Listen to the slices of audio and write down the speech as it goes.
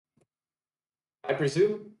I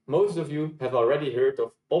presume most of you have already heard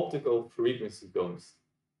of optical frequency combs.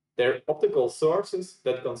 They're optical sources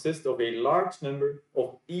that consist of a large number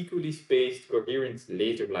of equally spaced coherent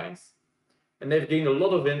laser lines. And they've gained a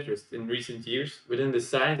lot of interest in recent years within the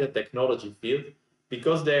science and technology field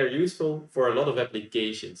because they are useful for a lot of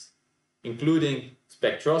applications, including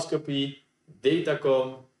spectroscopy,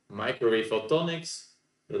 datacom, microwave photonics,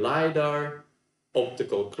 LiDAR,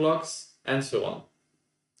 optical clocks, and so on.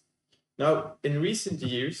 Now, in recent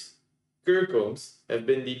years, Kerr combs have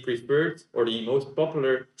been the preferred or the most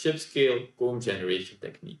popular chip-scale comb generation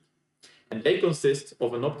technique. And they consist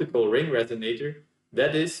of an optical ring resonator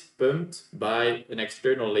that is pumped by an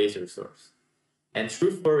external laser source. And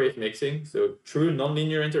through four-wave mixing, so through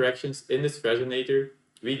nonlinear interactions in this resonator,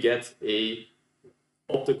 we get a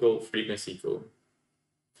optical frequency comb.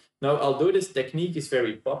 Now, although this technique is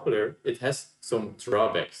very popular, it has some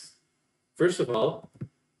drawbacks. First of all,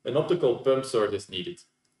 an optical pump source is needed.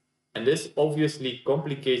 And this obviously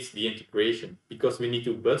complicates the integration because we need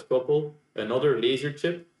to butt couple another laser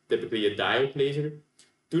chip, typically a diode laser,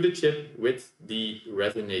 to the chip with the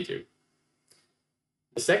resonator.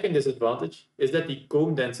 The second disadvantage is that the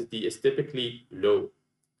comb density is typically low.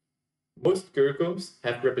 Most Kerr combs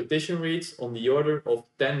have repetition rates on the order of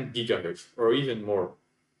 10 GHz or even more.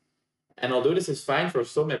 And although this is fine for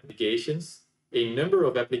some applications, a number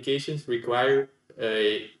of applications require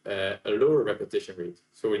a lower repetition rate,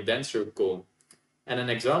 so a denser comb. And an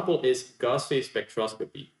example is gas phase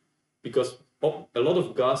spectroscopy, because a lot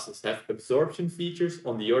of gases have absorption features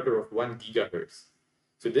on the order of 1 GHz.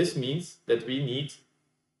 So this means that we need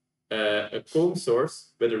a comb source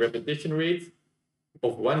with a repetition rate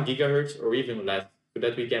of 1 GHz or even less, so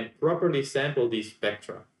that we can properly sample these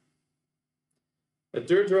spectra. A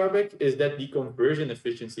third drawback is that the conversion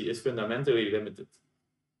efficiency is fundamentally limited.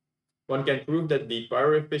 One can prove that the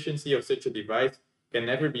power efficiency of such a device can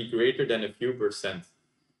never be greater than a few percent.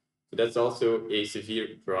 So that's also a severe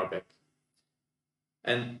drawback.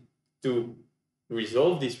 And to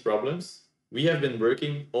resolve these problems, we have been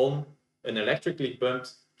working on an electrically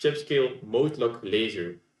pumped chip-scale mode lock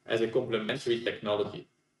laser as a complementary technology.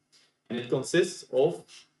 And it consists of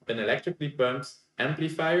an electrically pumped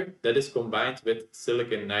amplifier that is combined with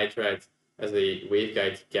silicon nitride as a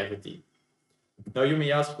waveguide cavity. Now you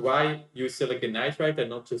may ask, why use silicon nitride and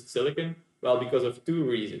not just silicon? Well, because of two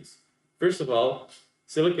reasons. First of all,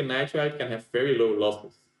 silicon nitride can have very low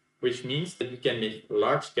losses, which means that we can make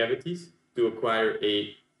large cavities to acquire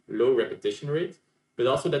a low repetition rate, but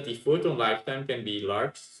also that the photon lifetime can be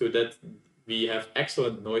large so that we have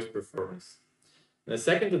excellent noise performance. And the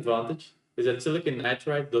second advantage is that silicon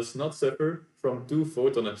nitride does not suffer from two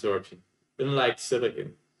photon absorption, unlike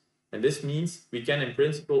silicon. And this means we can, in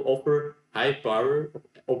principle, offer high power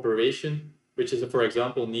operation, which is, for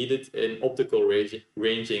example, needed in optical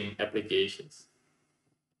ranging applications.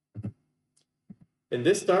 In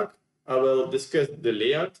this talk, I will discuss the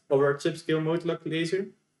layout of our chip-scale mode lock laser.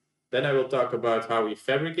 Then I will talk about how we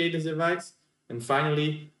fabricate this device. And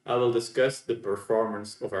finally, I will discuss the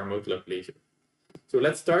performance of our mode lock laser. So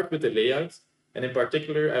let's start with the layout. And in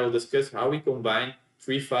particular, I will discuss how we combine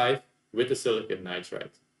III-V with the silicon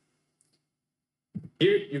nitride.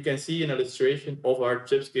 Here you can see an illustration of our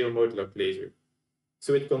chip-scale mode lock laser.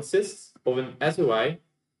 So it consists of an SOI,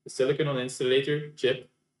 a silicon on insulator chip,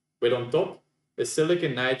 with on top a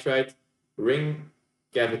silicon nitride ring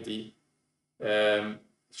cavity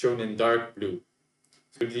shown in dark blue.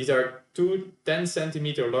 So these are two 10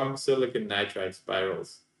 centimeter long silicon nitride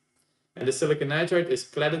spirals. And the silicon nitride is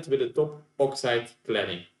cladded with a top oxide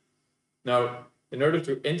cladding. Now, in order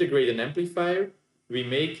to integrate an amplifier, we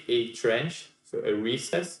make a trench, so a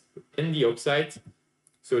recess in the oxide,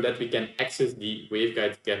 so that we can access the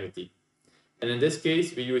waveguide cavity. And in this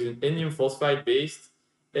case, we use an indium phosphide-based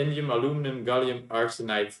indium aluminum gallium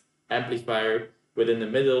arsenide amplifier with in the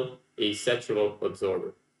middle a saturable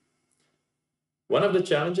absorber. One of the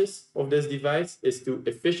challenges of this device is to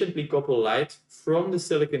efficiently couple light from the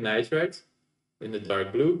silicon nitride in the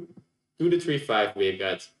dark blue to the III-V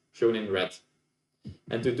waveguide shown in red.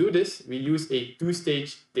 And to do this, we use a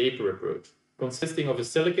two-stage taper approach, consisting of a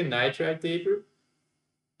silicon nitride taper,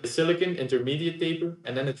 a silicon intermediate taper,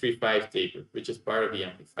 and then a III-V taper, which is part of the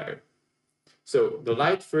amplifier. So the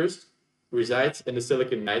light first resides in the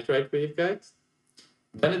silicon nitride waveguide,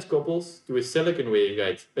 then it couples to a silicon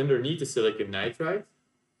waveguide underneath the silicon nitride.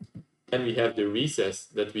 Then we have the recess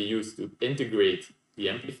that we use to integrate the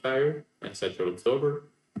amplifier and saturable absorber.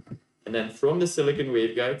 And then from the silicon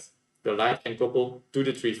waveguide, the light can couple to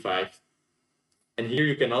the III-V. And here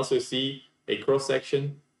you can also see a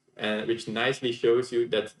cross-section which nicely shows you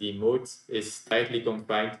that the mode is tightly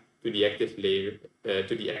confined to the active layer,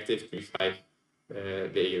 to the active III-V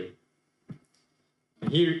layer.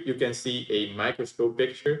 And here you can see a microscope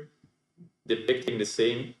picture depicting the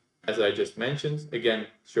same as I just mentioned, again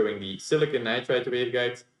showing the silicon nitride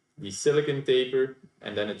waveguide, the silicon taper,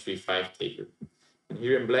 and then a III-V taper. And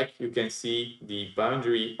here in black you can see the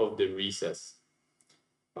boundary of the recess.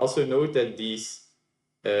 Also note that these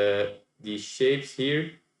shapes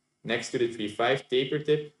here next to the III-V taper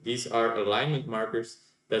tip, these are alignment markers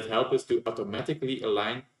that help us to automatically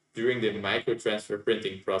align during the microtransfer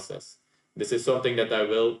printing process. This is something that I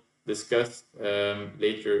will discuss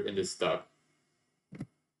later in this talk.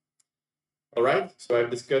 All right, so I've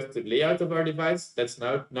discussed the layout of our device. Let's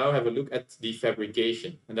now have a look at the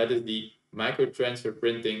fabrication, and that is the microtransfer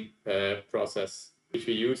printing process, which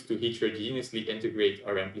we use to heterogeneously integrate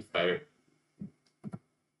our amplifier.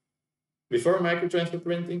 Before microtransfer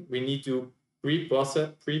printing, we need to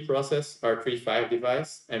pre-process our III-V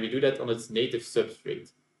device, and we do that on its native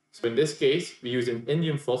substrate. So in this case, we use an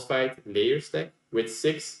indium phosphide layer stack with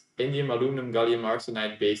 6 indium aluminum gallium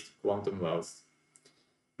arsenide based quantum wells.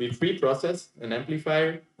 We pre-process an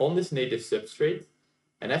amplifier on this native substrate,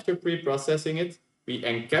 and after pre-processing it, we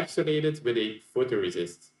encapsulate it with a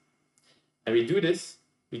photoresist. And we do this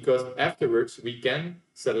because afterwards we can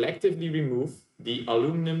selectively remove the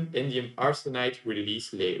aluminum indium arsenide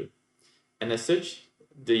release layer. And as such,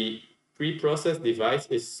 the pre-processed device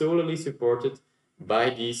is solely supported by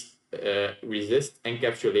these resist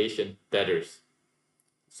encapsulation tethers,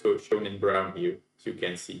 so shown in brown here, as you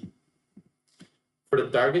can see. For the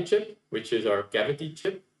target chip, which is our cavity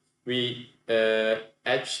chip, we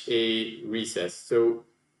etch a recess. So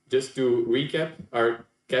just to recap, our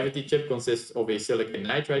cavity chip consists of a silicon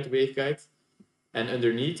nitride waveguide, and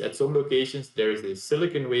underneath, at some locations, there is a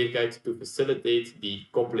silicon waveguide to facilitate the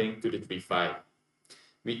coupling to the III-V.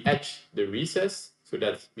 We etch the recess so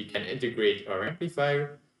that we can integrate our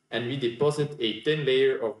amplifier, and we deposit a thin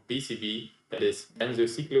layer of PCB, that is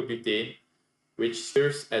benzocyclobutane, which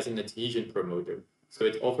serves as an adhesion promoter. So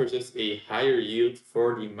it offers us a higher yield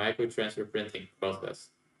for the microtransfer printing process.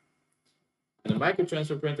 And the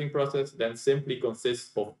microtransfer printing process then simply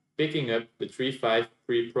consists of picking up the III-V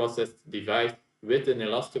pre-processed device with an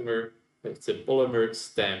elastomer. It's a polymer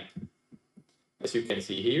stamp. As you can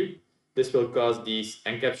see here, this will cause these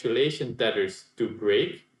encapsulation tethers to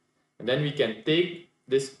break, and then we can take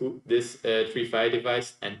this III-V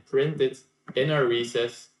device and print it in our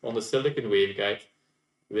recess on the silicon waveguide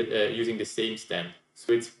with using the same stamp.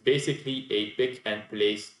 So it's basically a pick and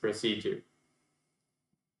place procedure.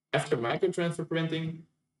 After microtransfer printing,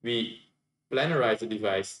 we planarize the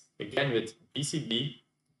device again with PCB,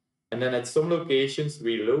 and then at some locations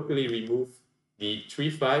we locally remove the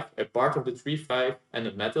III-V, a part of the III-V and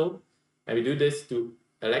the metal, and we do this to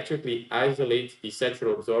electrically isolate the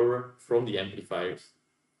saturable absorber from the amplifiers.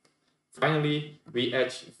 Finally, we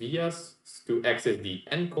etch vias to access the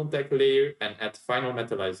end contact layer and add final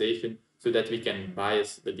metallization so that we can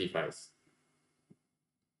bias the device.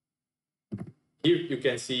 Here you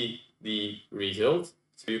can see the result.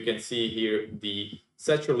 So you can see here the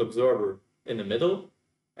saturable absorber in the middle,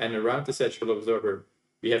 and around the saturable absorber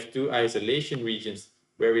we have 2 isolation regions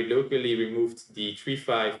where we locally removed the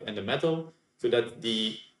III-V and the metal so that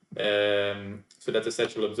the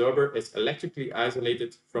saturable absorber is electrically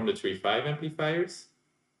isolated from the III-V amplifiers.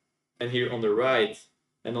 And here on the right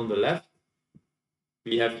and on the left,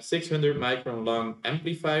 we have 600 micron long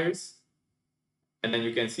amplifiers. And then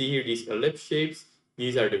you can see here these ellipse shapes.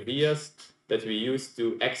 These are the vias that we use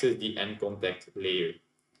to access the end contact layer.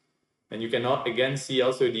 And you can again see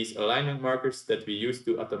also these alignment markers that we use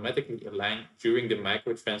to automatically align during the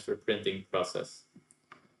microtransfer printing process.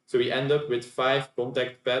 So we end up with 5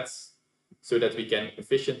 contact pads so that we can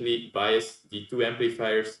efficiently bias the 2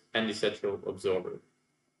 amplifiers and the saturable absorber.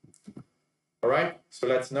 All right, so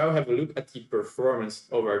let's now have a look at the performance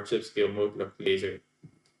of our chip-scale mode-lock laser.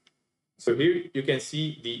 So here you can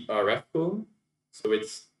see the RF cone. So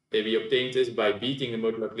we obtained this by beating the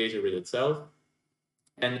mode-lock laser with itself.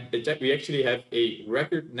 And we actually have a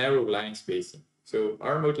record narrow line spacing. So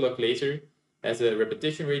our mode-lock laser has a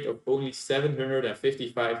repetition rate of only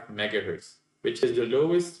 755 megahertz, which is the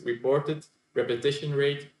lowest reported repetition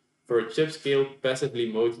rate for a chip-scale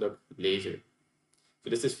passively mode-lock laser.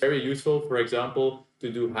 So this is very useful, for example,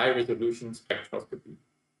 to do high-resolution spectroscopy.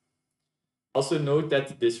 Also note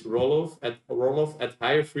that this roll-off at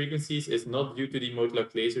higher frequencies is not due to the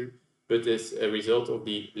mode-lock laser, but is a result of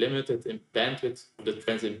the limited bandwidth of the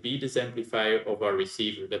transimpedance amplifier of our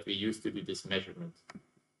receiver that we use to do this measurement.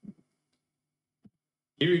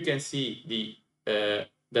 Here you can see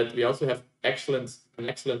that we also have an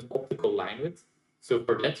excellent optical linewidth. So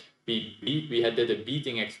for that, we did a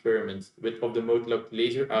beating experiment of the mode locked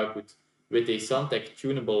laser output with a Suntech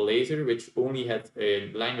tunable laser, which only had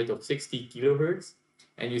a line width of 60 kilohertz.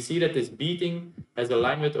 And you see that this beating has a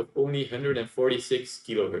line width of only 146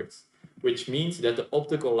 kilohertz, which means that the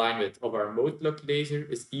optical line width of our mode locked laser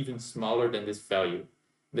is even smaller than this value.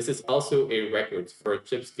 This is also a record for a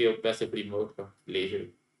chip scale passively mode locked laser.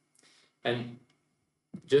 And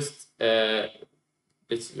just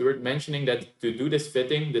it's worth mentioning that to do this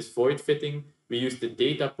fitting, this void fitting, we use the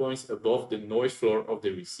data points above the noise floor of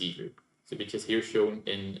the receiver, so which is here shown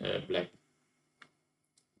in black.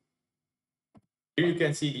 Here you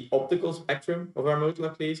can see the optical spectrum of our mode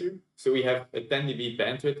locked laser. So we have a 10 dB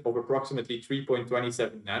bandwidth of approximately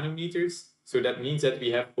 3.27 nanometers. So that means that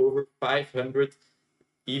we have over 500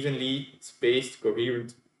 evenly spaced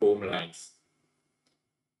coherent foam lines.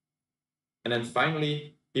 And then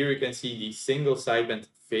finally, here you can see the single sideband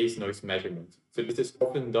phase noise measurement. So this is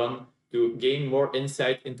often done to gain more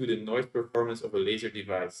insight into the noise performance of a laser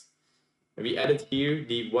device. And we added here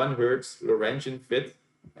the 1 Hz Lorentzian fit,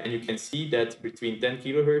 and you can see that between 10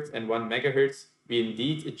 kilohertz and 1 megahertz, we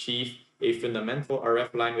indeed achieve a fundamental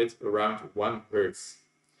RF line width around 1 Hz.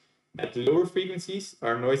 At lower frequencies,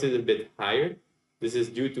 our noise is a bit higher. This is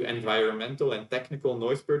due to environmental and technical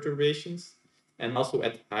noise perturbations. And also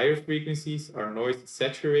at higher frequencies, our noise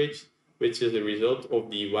saturates, which is a result of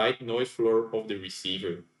the wide noise floor of the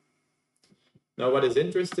receiver. Now, what is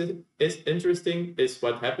interesting is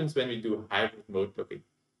what happens when we do hybrid mode locking.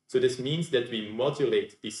 So this means that we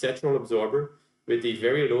modulate the central absorber with a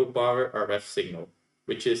very low power RF signal,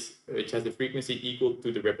 which has a frequency equal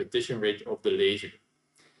to the repetition rate of the laser.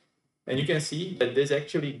 And you can see that this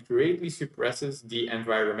actually greatly suppresses the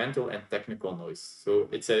environmental and technical noise. So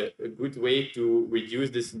it's a good way to reduce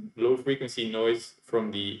this low frequency noise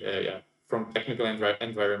from from technical and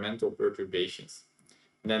environmental perturbations.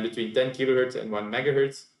 And then between 10 kilohertz and 1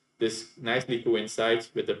 megahertz, this nicely coincides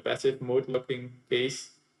with the passive mode locking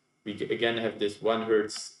case. We again have this 1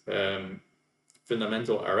 Hertz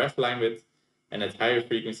fundamental RF line width, and at higher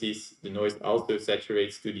frequencies, the noise also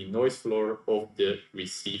saturates to the noise floor of the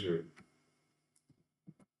receiver.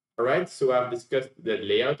 All right, so I've discussed the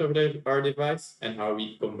layout of our device and how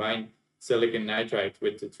we combine silicon nitride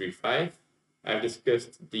with the III-V. I've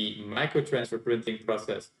discussed the microtransfer printing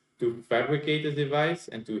process to fabricate the device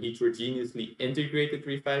and to heterogeneously integrate the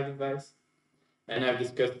III-V device. And I've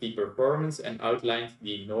discussed the performance and outlined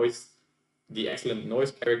the noise, the excellent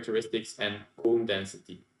noise characteristics and cone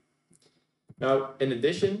density. Now, in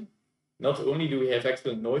addition, not only do we have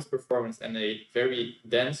excellent noise performance and a very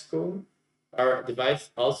dense cone, our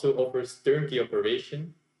device also offers turnkey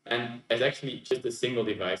operation and is actually just a single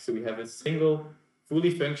device. So we have a single,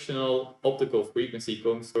 fully functional optical frequency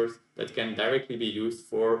cone source that can directly be used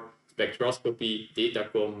for spectroscopy,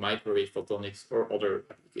 datacom, microwave photonics, or other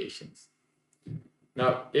applications.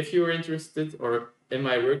 Now, if you are interested in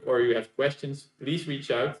my work or you have questions, please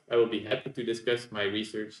reach out. I will be happy to discuss my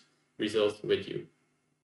research results with you.